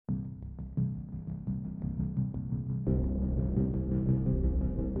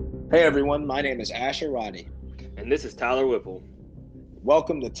Hey everyone, my name is Asher Roddy. And this is Tyler Whipple.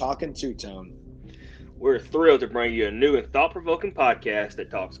 Welcome to Talking Two Tone. We're thrilled to bring you a new and thought provoking podcast that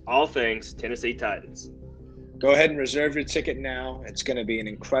talks all things Tennessee Titans. Go ahead and reserve your ticket now. It's going to be an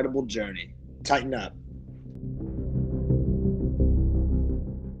incredible journey. Tighten up.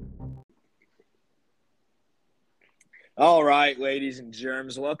 All right, ladies and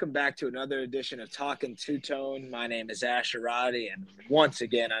germs, welcome back to another edition of Talking Two Tone. My name is Asher Roddy, and once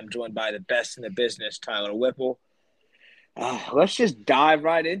again, I'm joined by the best in the business, Tyler Whipple. Let's just dive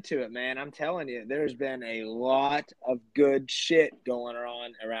right into it, man. I'm telling you, there's been a lot of good shit going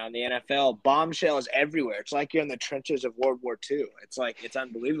on around the NFL. Bombshells everywhere. It's like you're in the trenches of World War II. It's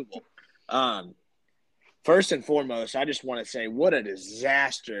unbelievable. Um, First and foremost, I just want to say what a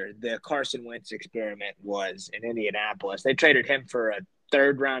disaster the Carson Wentz experiment was in Indianapolis. They traded him for a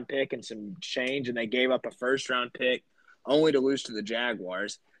third-round pick and some change, and they gave up a first-round pick only to lose to the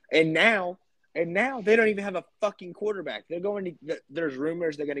Jaguars. And now they don't even have a fucking quarterback. There's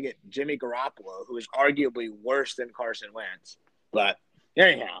rumors they're going to get Jimmy Garoppolo, who is arguably worse than Carson Wentz. But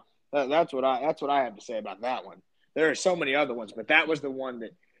anyhow, that's what I have to say about that one. There are so many other ones, but that was the one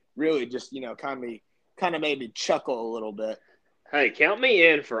that really just kind of made me chuckle a little bit. Hey, count me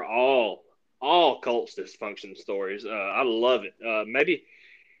in for all Colts dysfunction stories. I love it. Maybe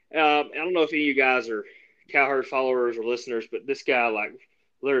I don't know if any of you guys are Cowherd followers or listeners, but this guy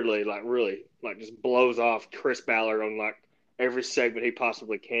literally really just blows off Chris Ballard on every segment he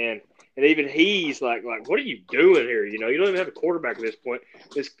possibly can. And even he's like, what are you doing here? You don't even have a quarterback at this point.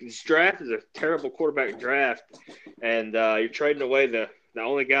 This draft is a terrible quarterback draft, and you're trading away the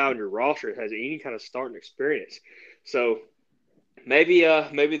only guy on your roster that has any kind of starting experience. So maybe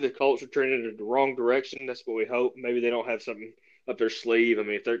the Colts are trending in the wrong direction. That's what we hope. Maybe they don't have something up their sleeve. I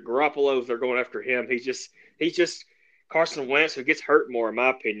mean, if they're Garoppolo, if they're going after him, he's just Carson Wentz who gets hurt more, in my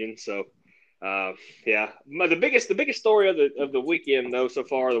opinion. So yeah, the biggest story of the weekend though so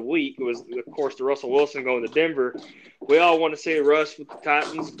far of the week was of course the Russell Wilson going to Denver. We all want to see Russ with the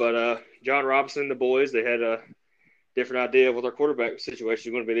Titans, but John Robinson and the boys they had a different idea of what their quarterback situation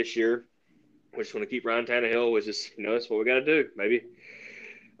is going to be this year. We just want to keep Ryan Tannehill, which is that's what we got to do. Maybe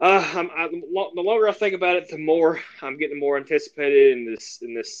the longer I think about it, the more I'm getting more anticipated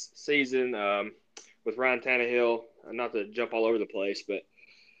in this season with Ryan Tannehill. Not to jump all over the place, but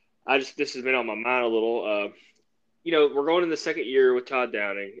this has been on my mind a little. We're going in the second year with Todd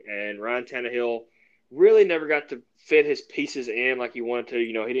Downing, and Ryan Tannehill really never got to fit his pieces in like he wanted to.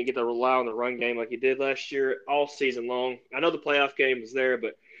 He didn't get to rely on the run game like he did last year all season long. I know the playoff game was there,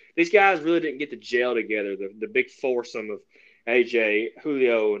 but these guys really didn't get to gel together. The big foursome of AJ,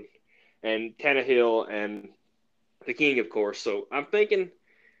 Julio, and Tannehill, and the King, of course. So I'm thinking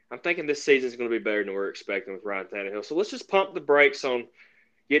this season is going to be better than we're expecting with Ryan Tannehill. So let's just pump the brakes on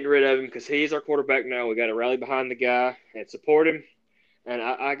getting rid of him because he's our quarterback now. We got to rally behind the guy and support him. And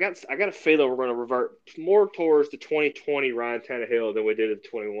I got a feeling we're going to revert more towards the 2020 Ryan Tannehill than we did the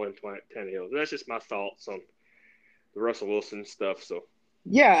 21 Tannehill. That's just my thoughts on the Russell Wilson stuff. So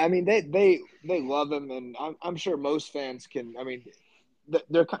Yeah, I mean they love him, and I'm sure most fans can. I mean,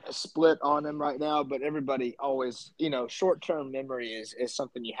 they're kind of split on him right now, but everybody always, short term memory is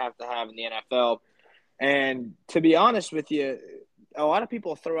something you have to have in the NFL. And to be honest with you, a lot of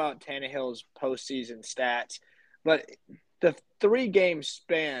people throw out Tannehill's postseason stats, but the 3 game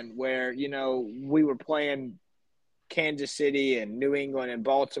span where we were playing Kansas City and New England and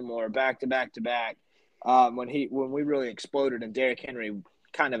Baltimore back to back to back, when we really exploded and Derrick Henry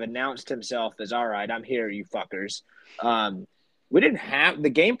kind of announced himself as, all right, I'm here, you fuckers. We didn't have the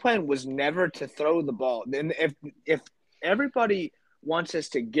game plan was never to throw the ball. Then if everybody wants us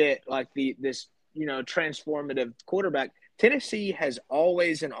to get like this transformative quarterback, Tennessee has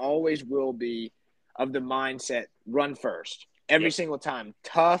always and always will be of the mindset run first every yep, single time.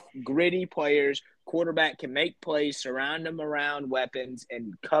 Tough, gritty players. Quarterback can make plays, surround them around weapons,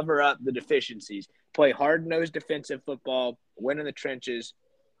 and cover up the deficiencies. Play hard-nosed defensive football, win in the trenches.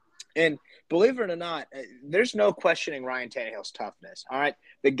 And believe it or not, there's no questioning Ryan Tannehill's toughness. All right.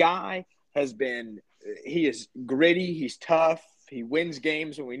 The guy he is gritty. He's tough. He wins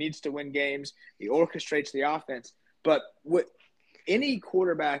games when he needs to win games. He orchestrates the offense. But with any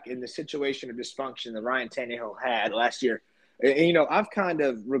quarterback in the situation of dysfunction that Ryan Tannehill had last year, I've kind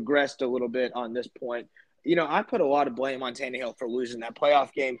of regressed a little bit on this point. I put a lot of blame on Tannehill for losing that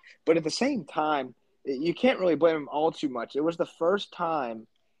playoff game. But at the same time, you can't really blame him all too much. It was the first time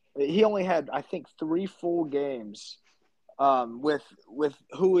he only had, I think, 3 full games with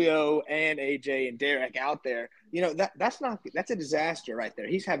Julio and AJ and Derek out there that's a disaster right there.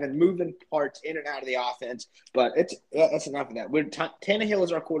 He's having moving parts in and out of the offense, but that's enough of that. Tannehill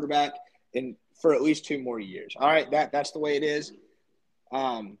is our quarterback for at least 2 more years. All right, that's the way it is.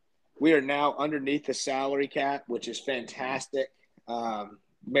 We are now underneath the salary cap, which is fantastic.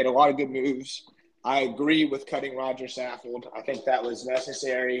 Made a lot of good moves. I agree with cutting Roger Saffold. I think that was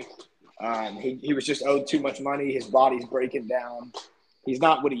necessary. He was just owed too much money. His body's breaking down. He's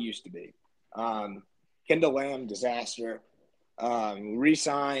not what he used to be. Kendall Lamb, disaster.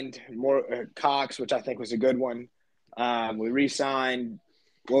 Re-signed Cox, which I think was a good one. We re-signed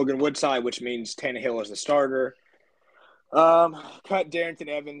Logan Woodside, which means Tannehill is the starter. Cut Darrington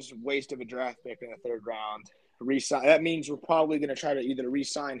Evans, waste of a draft pick in the 3rd round. Resign. That means we're probably going to try to either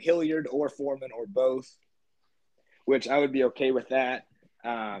re-sign Hilliard or Foreman or both, which I would be okay with that.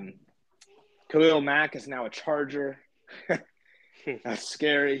 Khalil Mack is now a Charger. That's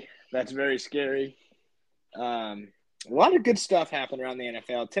scary. That's very scary. A lot of good stuff happened around the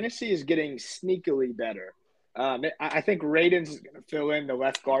NFL. Tennessee is getting sneakily better. I think Radens is going to fill in the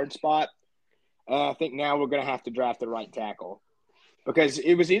left guard spot. I think now we're going to have to draft the right tackle because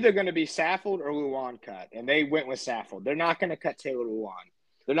it was either going to be Saffold or Luan cut, and they went with Saffold. They're not going to cut Taylor Luan.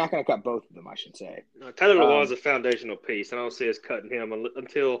 They're not going to cut both of them, I should say. Taylor Lewan's a foundational piece. I don't see us cutting him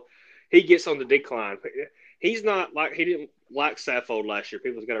until he gets on the decline. He's not like he didn't like Saffold last year.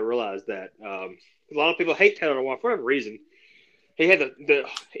 People's got to realize that. A lot of people hate Taylor Lewan for whatever reason. He had the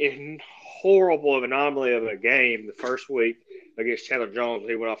horrible anomaly of a game the first week against Chandler Jones.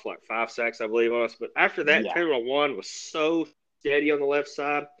 He went off like 5 sacks, I believe, on us. But after that, Taylor Lewan was so steady on the left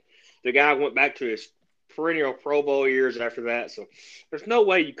side. The guy went back to his perennial Pro Bowl years after that. So there's no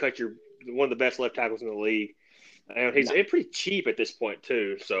way you cut one of the best left tackles in the league. And he's pretty cheap at this point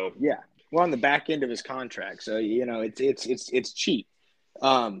too. So yeah, we're on the back end of his contract, so it's cheap.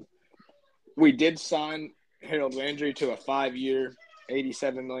 We did sign Harold Landry to a 5-year,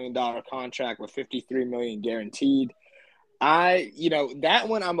 $87 million contract with $53 million guaranteed. That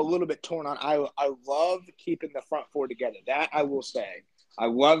one I'm a little bit torn on. I love keeping the front four together. That I will say. I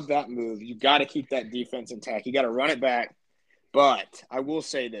love that move. You got to keep that defense intact. You got to run it back. But I will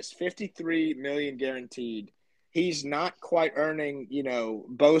say this: $53 million guaranteed. He's not quite earning,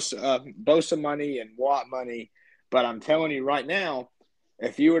 Bosa money and Watt money. But I'm telling you right now,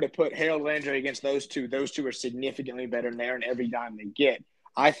 if you were to put Harold Landry against those two are significantly better than they earn every dime they get.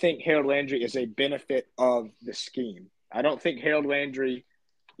 I think Harold Landry is a benefit of the scheme. I don't think Harold Landry,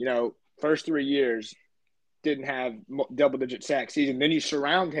 first 3 years didn't have double-digit sack season. Then you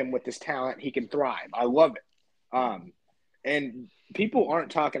surround him with this talent, he can thrive. I love it. And people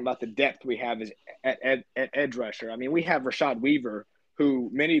aren't talking about the depth we have at edge rusher. I mean, we have Rashad Weaver, who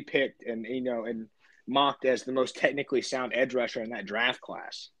many picked and mocked as the most technically sound edge rusher in that draft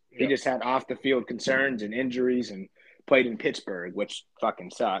class. Yep. He just had off-the-field concerns and injuries and played in Pittsburgh, which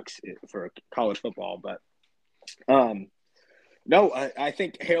fucking sucks for college football. But no, I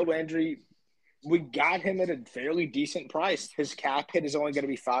think Harold Landry, we got him at a fairly decent price. His cap hit is only going to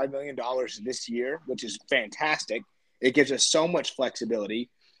be $5 million this year, which is fantastic. It gives us so much flexibility.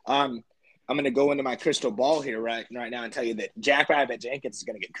 I'm going to go into my crystal ball here right now and tell you that Jack Rabbit Jenkins is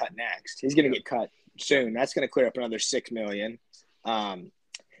going to get cut next. He's going to get cut soon. That's going to clear up another $6 million.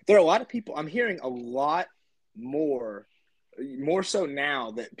 There are a lot of people. I'm hearing a lot more so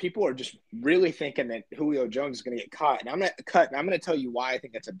now that people are just really thinking that Julio Jones is going to get cut. And I'm going to tell you why I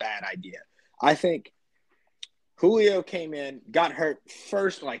think that's a bad idea. I think Julio came in, got hurt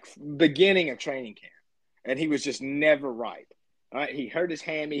first, beginning of training camp, and he was just never right. All right, he hurt his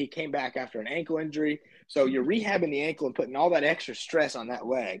hammy. He came back after an ankle injury. So you're rehabbing the ankle and putting all that extra stress on that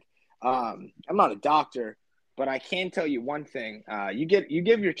leg. I'm not a doctor, but I can tell you one thing. You give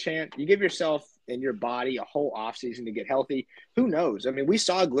yourself and your body a whole offseason to get healthy. Who knows? I mean, we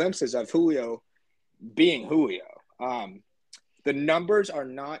saw glimpses of Julio being Julio. The numbers are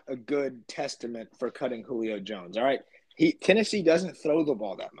not a good testament for cutting Julio Jones. All right. Tennessee doesn't throw the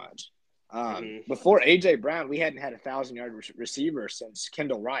ball that much. Before A.J. Brown, we hadn't had a 1,000-yard receiver since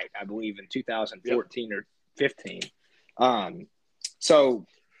Kendall Wright, I believe, in 2014 or 15. So,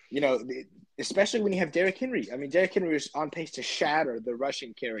 especially when you have Derrick Henry. I mean, Derrick Henry was on pace to shatter the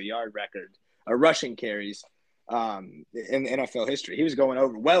rushing carries in NFL history. He was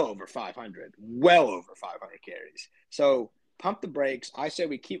going well over 500 carries. So pump the brakes. I say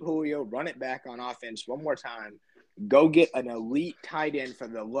we keep Julio, run it back on offense one more time. Go get an elite tight end for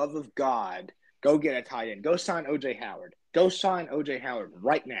the love of God. Go get a tight end. Go sign O.J. Howard. Go sign O.J. Howard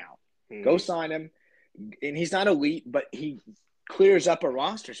right now. Go sign him. And he's not elite, but he clears up a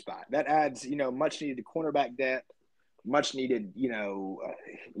roster spot. That adds, much needed cornerback depth. much needed,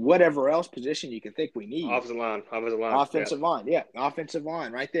 whatever else position you can think we need. Offensive line. Offensive line, yeah, offensive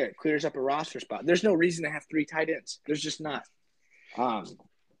line right there. It clears up a roster spot. There's no reason to have 3 tight ends. There's just not.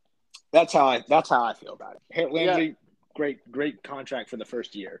 That's how I feel about it. Landry, great contract for the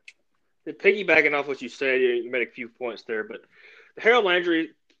first year. Piggybacking off what you said, you made a few points there, but the Harold Landry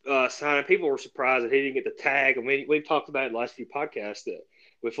signing, people were surprised that he didn't get the tag, and we talked about it in the last few podcasts that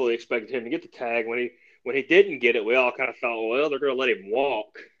we fully expected him to get the tag. When he didn't get it, we all kind of thought, well, they're going to let him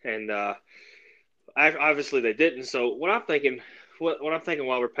walk, and obviously they didn't. So what I'm thinking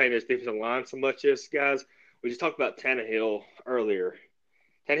while we're paying this defensive line so much is, guys, we just talked about Tannehill earlier.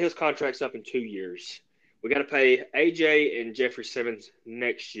 Tannehill's contract's up in 2 years. We got to pay AJ and Jeffrey Simmons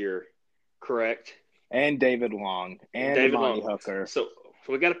next year, correct? And David Long and Amani Hooker. So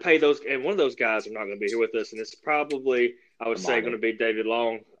we got to pay those, and one of those guys are not going to be here with us, and it's probably, I would say, going to be David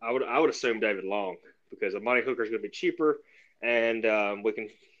Long. I would assume David Long, because Amani Hooker is going to be cheaper, and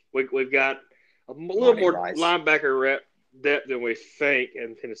we've got a little more linebacker depth than we think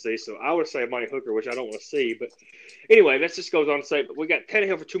in Tennessee. So I would say Amani Hooker, which I don't want to see, but anyway, that just goes on to say. But we got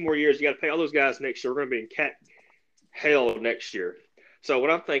Tannehill for 2 more years. You got to pay all those guys next year. We're going to be in cap hell next year. So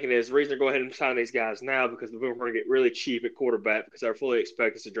what I'm thinking is the reason they're going ahead and sign these guys now, because we're going to get really cheap at quarterback, because I fully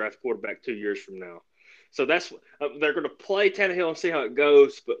expect us to draft a quarterback 2 years from now. So that's they're going to play Tannehill and see how it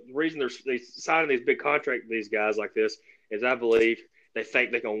goes. But the reason they're signing these big contracts with these guys like this is I believe they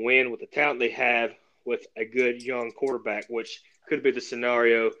think they can win with the talent they have with a good young quarterback, which could be the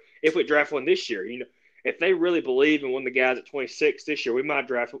scenario if we draft one this year. If they really believe in one of the guys at 26 this year, we might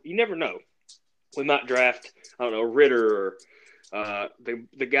draft. You never know. We might draft, I don't know, Ritter or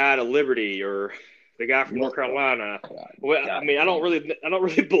the guy to Liberty or the guy from North Carolina. Well, I mean, I don't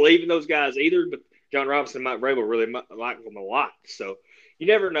really believe in those guys either, but John Robinson and Mike Vrabel really like them a lot. So you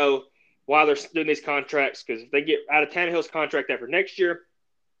never know why they're doing these contracts, because if they get out of Tannehill's contract after next year,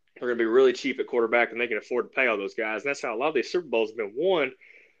 they're going to be really cheap at quarterback, and they can afford to pay all those guys. And that's how a lot of these Super Bowls have been won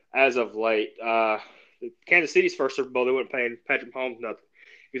as of late. Kansas City's first Super Bowl, they weren't paying Patrick Mahomes nothing.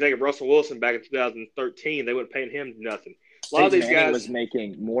 You think of Russell Wilson back in 2013, they weren't paying him nothing. A lot of these guys was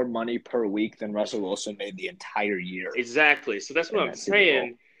making more money per week than Russell Wilson made the entire year. Exactly. So that's what I'm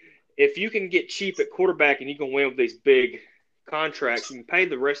saying. If you can get cheap at quarterback and you can win with these big contracts, you can pay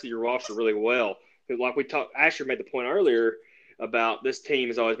the rest of your roster really well. Because like we talked, Asher made the point earlier about this team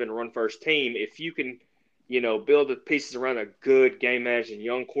has always been a run-first team. If you can, build the pieces around a good game-managing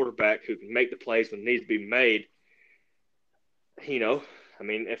young quarterback who can make the plays when it needs to be made, I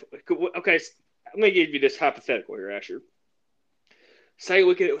mean, let me give you this hypothetical here, Asher. Say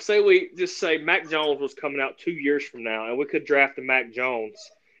we just say Mac Jones was coming out 2 years from now, and we could draft the Mac Jones.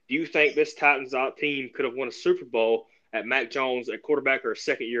 Do you think this Titans team could have won a Super Bowl at Mac Jones at quarterback or a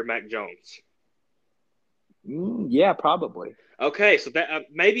second-year Mac Jones? Yeah, probably. Okay, so that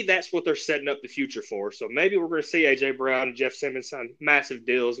maybe that's what they're setting up the future for. So maybe we're going to see A.J. Brown and Jeff Simmons sign massive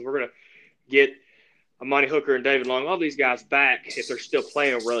deals, and we're going to get Amani Hooker and David Long, all these guys back if they're still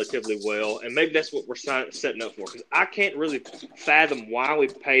playing relatively well. And maybe that's what we're setting up for. Because I can't really fathom why we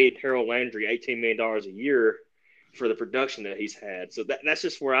paid Harold Landry $18 million a year for the production that he's had. So that's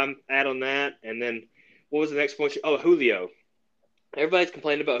just where I'm at on that. And then what was the next point? Oh, Julio. Everybody's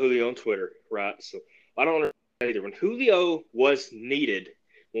complaining about Julio on Twitter, right? So I don't understand either. When Julio was needed,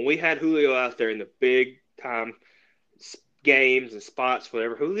 when we had Julio out there in the big time games and spots,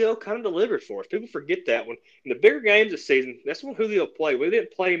 whatever, Julio kind of delivered for us. People forget that when in the bigger games this season, that's when Julio played. We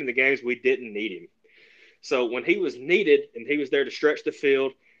didn't play him in the games we didn't need him. So when he was needed and he was there to stretch the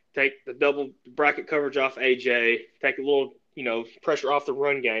field, take the double bracket coverage off AJ, take a little, pressure off the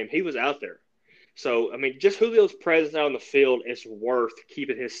run game, he was out there. So, I mean, just Julio's presence out on the field is worth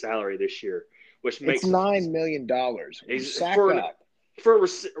keeping his salary this year, which makes $9 million. For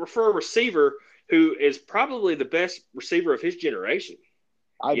a receiver who is probably the best receiver of his generation.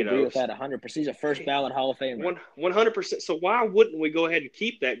 I agree with that 100%. He's a first ballot Hall of Famer. 100%. So why wouldn't we go ahead and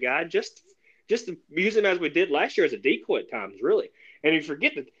keep that guy? Just to use him as we did last year as a decoy at times, really. And you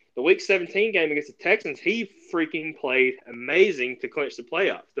forget that the Week 17 game against the Texans, he freaking played amazing to clinch the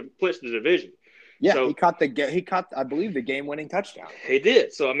playoffs, to clinch the division. Yeah, so, he caught I believe the game-winning touchdown. He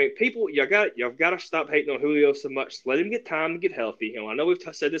did. So I mean, people, y'all got to stop hating on Julio so much. Let him get time to get healthy. I know we've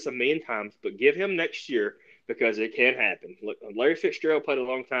said this a million times, but give him next year because it can happen. Look, Larry Fitzgerald played a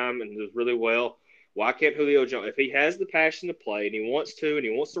long time and does really well. Why can't Julio Jones? If he has the passion to play and he wants to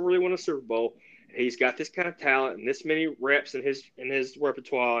really win a Super Bowl, he's got this kind of talent and this many reps in his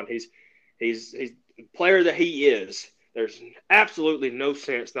repertoire, and he's the player that he is. There's absolutely no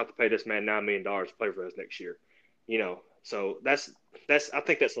sense not to pay this man $9 million to play for us next year. So that's I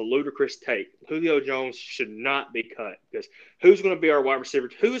think that's a ludicrous take. Julio Jones should not be cut because who's going to be our wide receiver?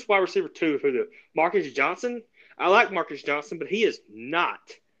 Who is wide receiver two? Julio? Marcus Johnson? I like Marcus Johnson, but he is not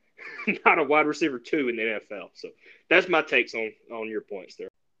not a wide receiver two in the NFL. So that's my takes on your points there.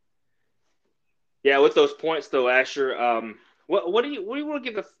 Yeah, with those points though, Asher, what do you want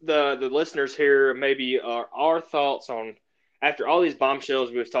to give the listeners here maybe our thoughts on after all these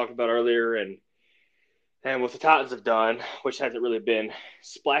bombshells we've talked about earlier and what the Titans have done, which hasn't really been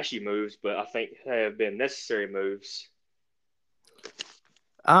splashy moves, but I think they have been necessary moves.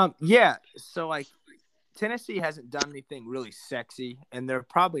 Yeah. So like Tennessee hasn't done anything really sexy, and they're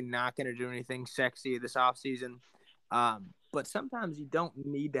probably not going to do anything sexy this offseason. But sometimes you don't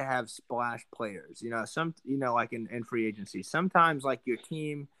need to have splash players. Like in free agency. Sometimes like your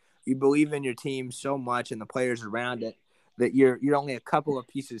team, you believe in your team so much and the players around it that you're only a couple of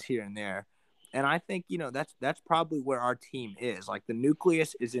pieces here and there. And I think, that's probably where our team is. Like the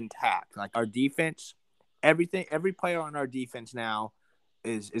nucleus is intact. Like our defense, every player on our defense now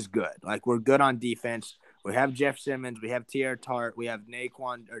is good. Like we're good on defense. We have Jeff Simmons, we have Tierra Tart, we have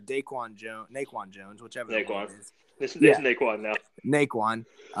Naquan Jones, whichever the name Naquan. is. This is Yeah, Naquan now. Naquan.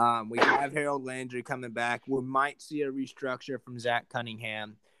 We have Harold Landry coming back. We might see a restructure from Zach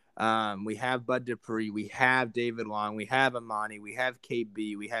Cunningham. We have Bud Dupree. We have David Long. We have Amani. We have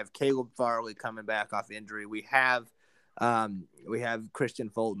KB. We have Caleb Farley coming back off injury. We have Christian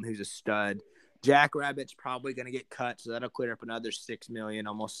Fulton, who's a stud. Jack Rabbit's probably going to get cut, so that'll clear up another $6 million,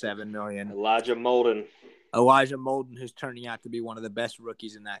 almost $7 million. Elijah Molden, who's turning out to be one of the best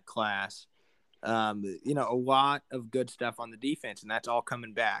rookies in that class. A lot of good stuff on the defense, and that's all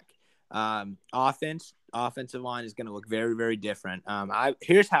coming back. Offensive line is going to look very, very different.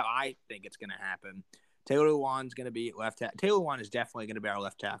 Here's how I think it's going to happen. Taylor Lewan's going to be left tackle. Taylor Lewan is definitely going to be our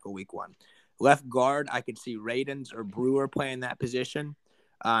left tackle week 1. Left guard, I could see Radens or Brewer playing that position.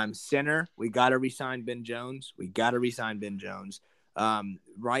 Center, we got to re-sign Ben Jones.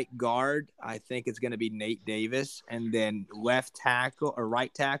 Right guard, I think it's going to be Nate Davis. And then left tackle or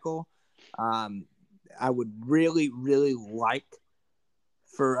right tackle, I would really, really like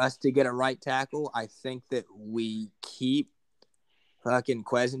for us to get a right tackle. I think that we keep fucking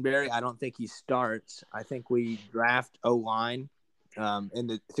Quesenberry. I don't think he starts. I think we draft O-line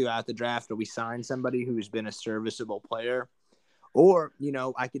throughout the draft, or we sign somebody who's been a serviceable player. Or,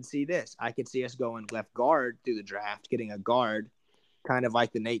 I could see this. I could see us going left guard through the draft, getting a guard, kind of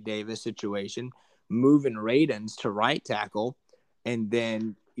like the Nate Davis situation, moving Radens to right tackle, and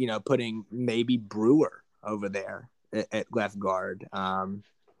then, putting maybe Brewer over there at left guard.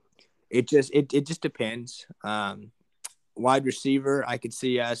 It just depends. Wide receiver, I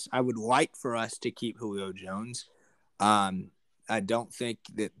would like for us to keep Julio Jones. I don't think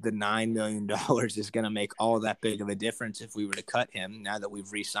that the $9 million is going to make all that big of a difference if we were to cut him now that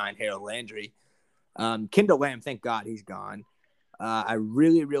we've re-signed Harold Landry. Kendall Lamb, thank God he's gone. I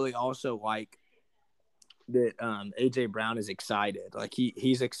really, really also like that A.J. Brown is excited. Like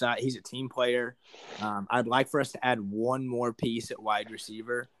he's excited. He's a team player. I'd like for us to add one more piece at wide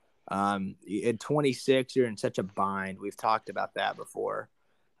receiver. At 26, you're in such a bind. We've talked about that before.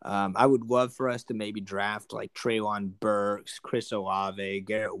 I would love for us to maybe draft like Treylon Burks, Chris Olave,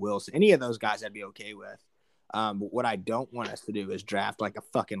 Garrett Wilson, any of those guys I'd be okay with. But what I don't want us to do is draft like a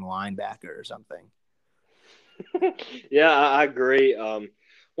fucking linebacker or something. Yeah, I agree.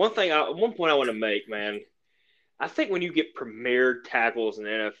 One point I want to make, man. I think when you get premier tackles in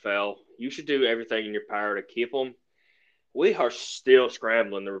the NFL, you should do everything in your power to keep them. We are still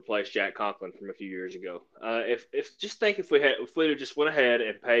scrambling to replace Jack Conklin from a few years ago. If we just went ahead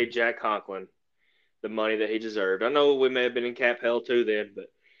and paid Jack Conklin the money that he deserved. I know we may have been in cap hell too then, but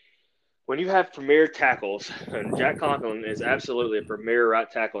when you have premier tackles, and Jack Conklin is absolutely a premier right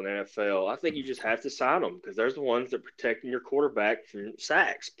tackle in the NFL, I think you just have to sign them because they're the ones that protecting your quarterback from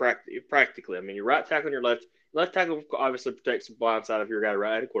sacks practically. I mean, your right tackle and your left tackle obviously protects the blind side of your guy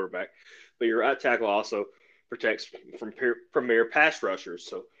right at quarterback, but your right tackle also protects from premier pass rushers.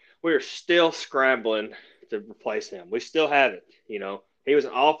 So we are still scrambling to replace him. We still haven't. He was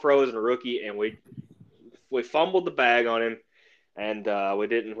an all-pro as a rookie, and we fumbled the bag on him, and we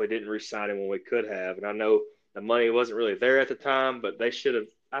didn't re-sign him when we could have. And I know the money wasn't really there at the time, but they should have.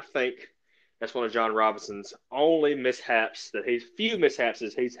 I think that's one of John Robinson's only mishaps few mishaps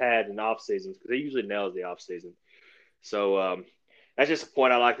he's had in off seasons because he usually nails the off season. So that's just a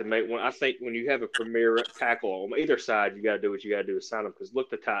point I like to make. I think when you have a premier tackle on either side, you got to do what you got to do to sign him because look,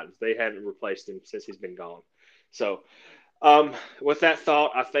 the Titans, they haven't replaced him since he's been gone. So with that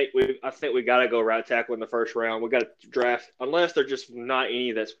thought, I think we got to go right tackle in the first round. We got to draft unless they're just not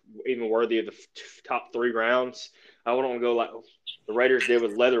any that's even worthy of the top 3 rounds. I wouldn't want to go like the Raiders did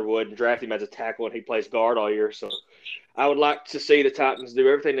with Leatherwood and draft him as a tackle, and he plays guard all year. So I would like to see the Titans do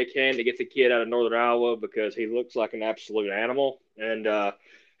everything they can to get the kid out of Northern Iowa because he looks like an absolute animal, and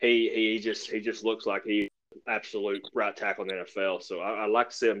he just looks like he's absolute right tackle in the NFL. So I'd like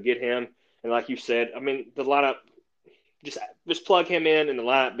to see them get him. And like you said, I mean, the lineup just plug him in, and the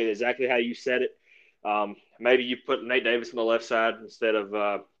lineup be exactly how you said it. Maybe you put Nate Davis on the left side instead of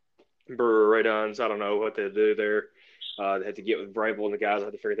Brewer or Ray Duns. I don't know what they do there. They had to get with Vrabel and the guys. I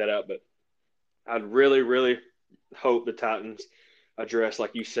had to figure that out. But I'd really, really hope the Titans address,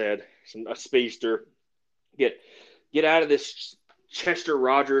 like you said, a speedster. Get out of this Chester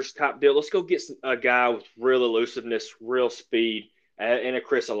Rogers type deal. Let's go get a guy with real elusiveness, real speed, and a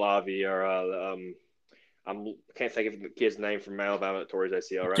Chris Olave or I can't think of the kid's name from Alabama that tore his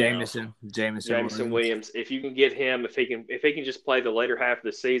ACL right now. Jameson Williams. If you can get him, if he can just play the later half of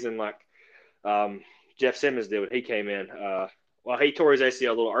the season like Jeff Simmons did when he came in. Well, he tore his ACL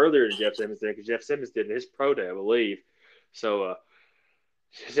a little earlier than Jeff Simmons did because Jeff Simmons did in his pro day, I believe. So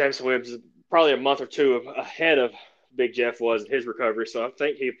Jameson Williams is probably a month or two ahead of Big Jeff was in his recovery. So I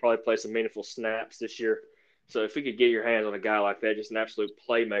think he'd probably play some meaningful snaps this year. So if we could get your hands on a guy like that, just an absolute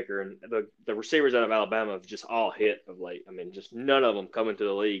playmaker, and the receivers out of Alabama have just all hit of late. I mean, just none of them come into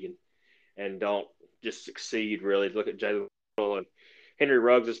the league and don't just succeed really. Look at Jalen and Henry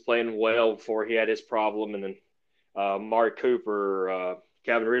Ruggs is playing well before he had his problem, and then Mari Cooper,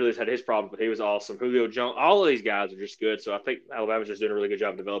 Calvin Ridley's had his problem, but he was awesome. Julio Jones, all of these guys are just good. So I think Alabama's just doing a really good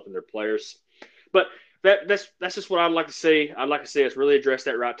job developing their players. But that's just what I'd like to see. I'd like to see us really address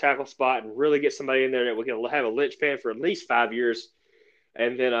that right tackle spot and really get somebody in there that we can have a linchpin for at least 5 years,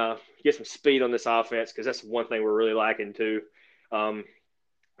 and then get some speed on this offense because that's one thing we're really lacking too. And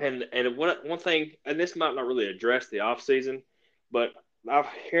one thing, and this might not really address the offseason, but I'm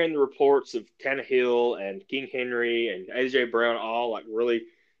hearing the reports of Tannehill and King Henry and AJ Brown all like really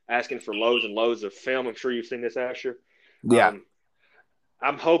asking for loads and loads of film. I'm sure you've seen this, Asher. Yeah.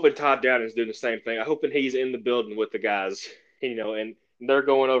 I'm hoping Todd Downing's doing the same thing. I'm hoping he's in the building with the guys, and they're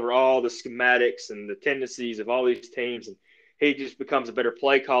going over all the schematics and the tendencies of all these teams, and he just becomes a better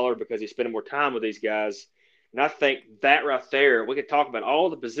play caller because he's spending more time with these guys. And I think that right there, we could talk about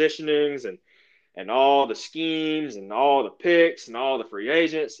all the positionings and all the schemes and all the picks and all the free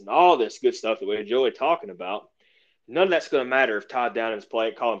agents and all this good stuff that we enjoy talking about. None of that's going to matter if Todd Downing's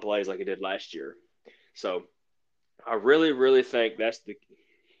calling plays like he did last year. So I really, really think that's the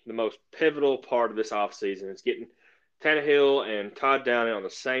most pivotal part of this offseason is getting Tannehill and Todd Downing on the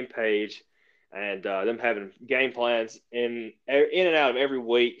same page and them having game plans in and out of every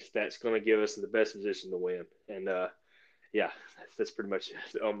week that's going to give us the best position to win. And, yeah, that's pretty much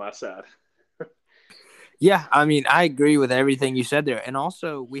it on my side. Yeah, I mean, I agree with everything you said there. And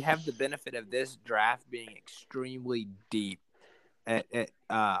also, we have the benefit of this draft being extremely deep at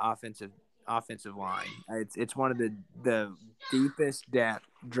offensive line. It's one of the deepest depth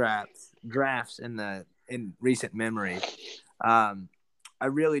drafts in recent memory. I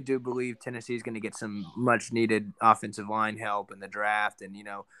really do believe Tennessee is going to get some much needed offensive line help in the draft, and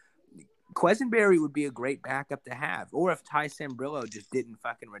Quesenberry would be a great backup to have, or if Ty Sambrill just didn't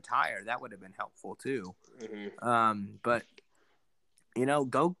fucking retire, that would have been helpful too. Mm-hmm. But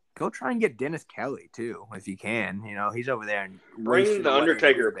go try and get Dennis Kelly too if you can. He's over there and bring the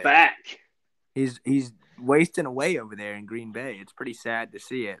Undertaker back. He's wasting away over there in Green Bay. It's pretty sad to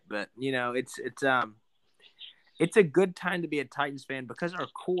see it, but it's a good time to be a Titans fan because our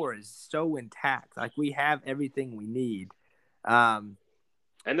core is so intact. Like we have everything we need.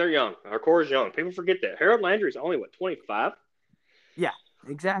 And they're young. Our core is young. People forget that. Harold Landry is only, 25? Yeah,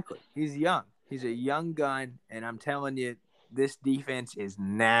 exactly. He's young. He's a young gun, and I'm telling you, this defense is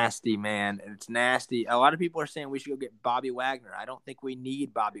nasty, man. It's nasty. A lot of people are saying we should go get Bobby Wagner. I don't think we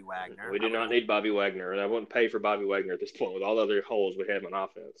need Bobby Wagner. We do not need Bobby Wagner, and I wouldn't pay for Bobby Wagner at this point with all the other holes we have on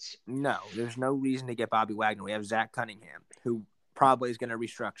offense. No, there's no reason to get Bobby Wagner. We have Zach Cunningham, who probably is going to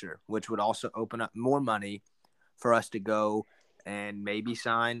restructure, which would also open up more money for us to go and maybe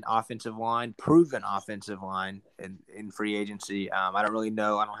sign proven offensive line in free agency. I don't really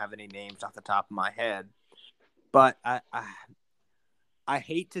know. I don't have any names off the top of my head, but I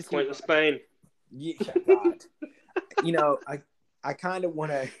hate to see Quentin Spain. Yeah, God. I kind of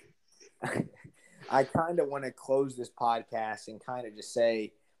want to close this podcast and kind of just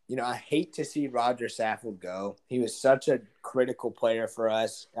say, I hate to see Roger Saffold go. He was such a critical player for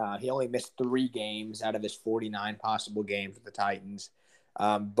us. He only missed 3 games out of his 49 possible games with the Titans.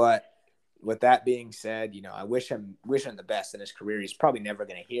 But with that being said, I wish him the best in his career. He's probably never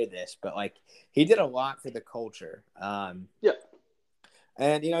going to hear this, but he did a lot for the culture. Yeah.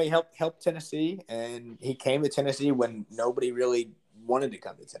 And he helped Tennessee, and he came to Tennessee when nobody really wanted to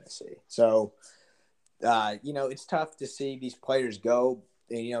come to Tennessee. So, it's tough to see these players go.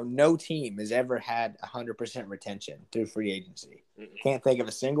 No team has ever had 100% retention through free agency. Can't think of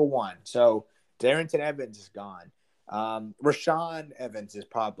a single one. So Darrington Evans is gone. Rashawn Evans is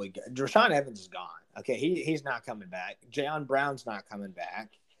gone. Okay, he's not coming back. Jayon Brown's not coming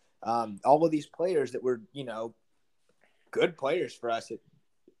back. All of these players that were good players for us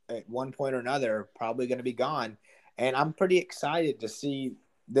at one point or another are probably going to be gone. And I'm pretty excited to see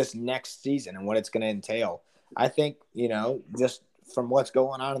this next season and what it's going to entail. I think, just from what's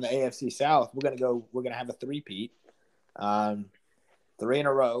going on in the AFC South, we're going to have a three-peat. 3 in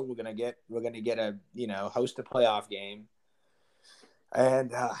a row. We're going to get a, host a playoff game.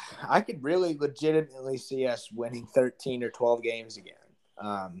 And I could really legitimately see us winning 13 or 12 games again.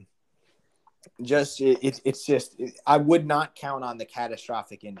 I would not count on the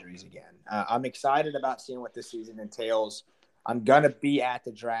catastrophic injuries again. I'm excited about seeing what this season entails. I'm going to be at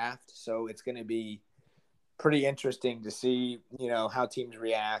the draft, so it's going to be pretty interesting to see, how teams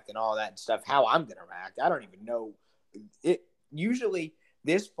react and all that stuff, how I'm going to react. I don't even know. It usually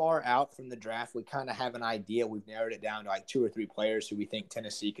this far out from the draft, we kind of have an idea. We've narrowed it down to like 2 or 3 players who we think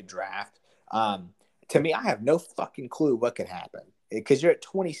Tennessee could draft. To me, I have no fucking clue what could happen because you're at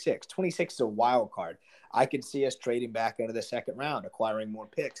 26. 26 is a wild card. I could see us trading back into the second round, acquiring more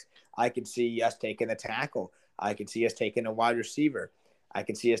picks. I could see us taking a tackle. I could see us taking a wide receiver. I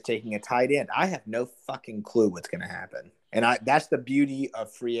could see us taking a tight end. I have no fucking clue what's going to happen. And that's the beauty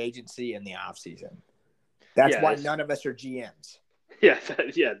of free agency in the offseason. That's why none of us are GMs. Yeah,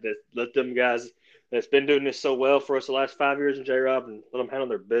 let them guys that's been doing this so well for us the last 5 years in J-Rob and let them handle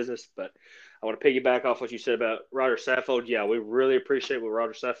their business. But I want to piggyback off what you said about Roger Saffold. Yeah, we really appreciate what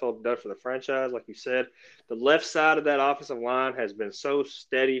Roger Saffold done for the franchise. Like you said, the left side of that offensive line has been so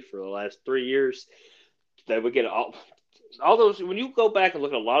steady for the last 3 years that we get all those. When you go back and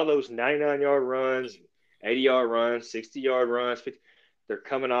look at a lot of those 99-yard runs, 80-yard runs, 60-yard runs, 50, they're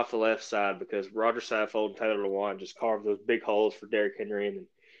coming off the left side because Roger Saffold and Taylor Lewan just carved those big holes for Derrick Henry. And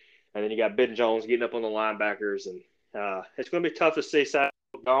then you got Ben Jones getting up on the linebackers. And it's going to be tough to see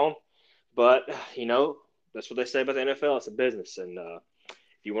Saffold gone. But, that's what they say about the NFL. It's a business. And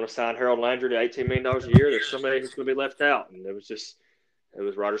if you want to sign Harold Landry to $18 million a year, there's somebody who's going to be left out. And it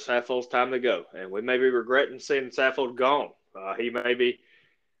was Roger Saffold's time to go. And we may be regretting seeing Saffold gone. He may be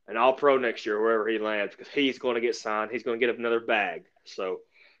an all-pro next year, wherever he lands, because he's going to get signed. He's going to get another bag. So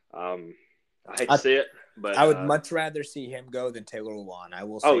I hate to see it. But I would much rather see him go than Taylor Lewan. I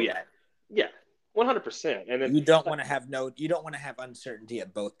will say that. Yeah. 100%. And then you don't want to have uncertainty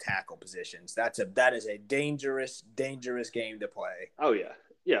at both tackle positions. That is a dangerous game to play. Oh yeah.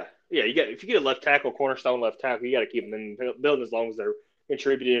 If you get a left tackle, cornerstone left tackle, you got to keep them in the building as long as they're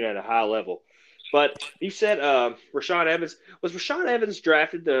contributing at a high level. But you said Rashawn Evans. Was Rashawn Evans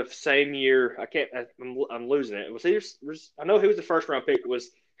drafted the same year? I'm losing it. I know he was the first round pick. Was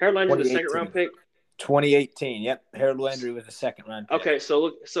Harold Landry the second round pick? 2018. Yep, Harold Landry was the second round pick. Okay,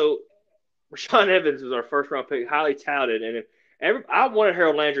 so Rashawn Evans was our first round pick, highly touted, and I wanted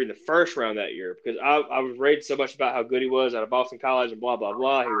Harold Landry in the first round that year because I was reading so much about how good he was out of Boston College and blah blah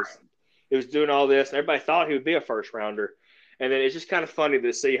blah. He was doing all this, and everybody thought he would be a first rounder. And then it's just kind of funny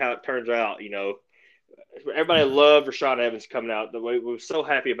to see how it turns out. Everybody loved Rashawn Evans coming out. We were so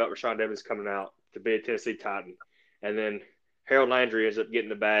happy about Rashawn Evans coming out to be a Tennessee Titan, and then Harold Landry ends up getting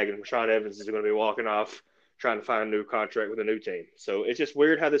the bag, and Rashawn Evans is going to be walking off trying to find a new contract with a new team. So it's just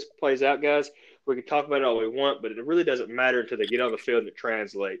weird how this plays out, guys. We can talk about it all we want, but it really doesn't matter until they get on the field and it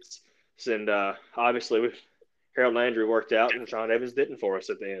translates. And obviously, Harold Landry worked out, and Rashawn Evans didn't for us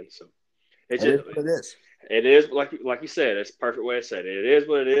at the end. So it is what it is. It is like you said. It's a perfect way to say it. It is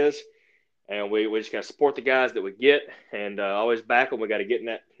what it is, and we just got to support the guys that we get, and always back them. We got to get in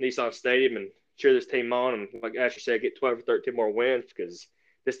that Nissan Stadium and cheer this team on, and like Asher said, get 12 or 13 more wins because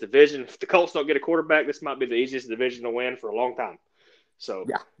this division, if the Colts don't get a quarterback, this might be the easiest division to win for a long time. So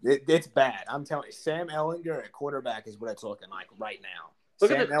yeah, it's bad. I'm telling you, Sam Ehlinger at quarterback is what it's looking like right now.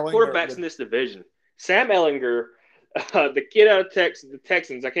 Look at the quarterbacks in this division. Sam Ehlinger, the kid out of the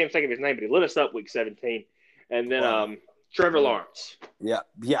Texans, I can't think of his name, but he lit us up week 17. And then Trevor Lawrence. Yeah.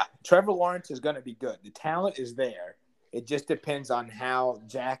 Trevor Lawrence is going to be good. The talent is there. It just depends on how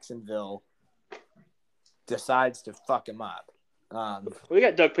Jacksonville decides to fuck him up. We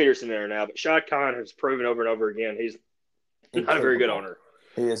got Doug Peterson there now, but Shad Khan has proven over and over again he's not a very good owner.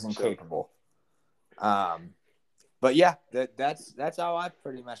 He is incapable. But yeah, that's all I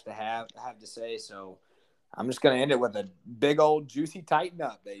pretty much have to say. So I'm just gonna end it with a big old juicy tighten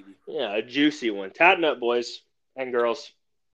up, baby. Yeah, a juicy one. Tighten up, boys and girls.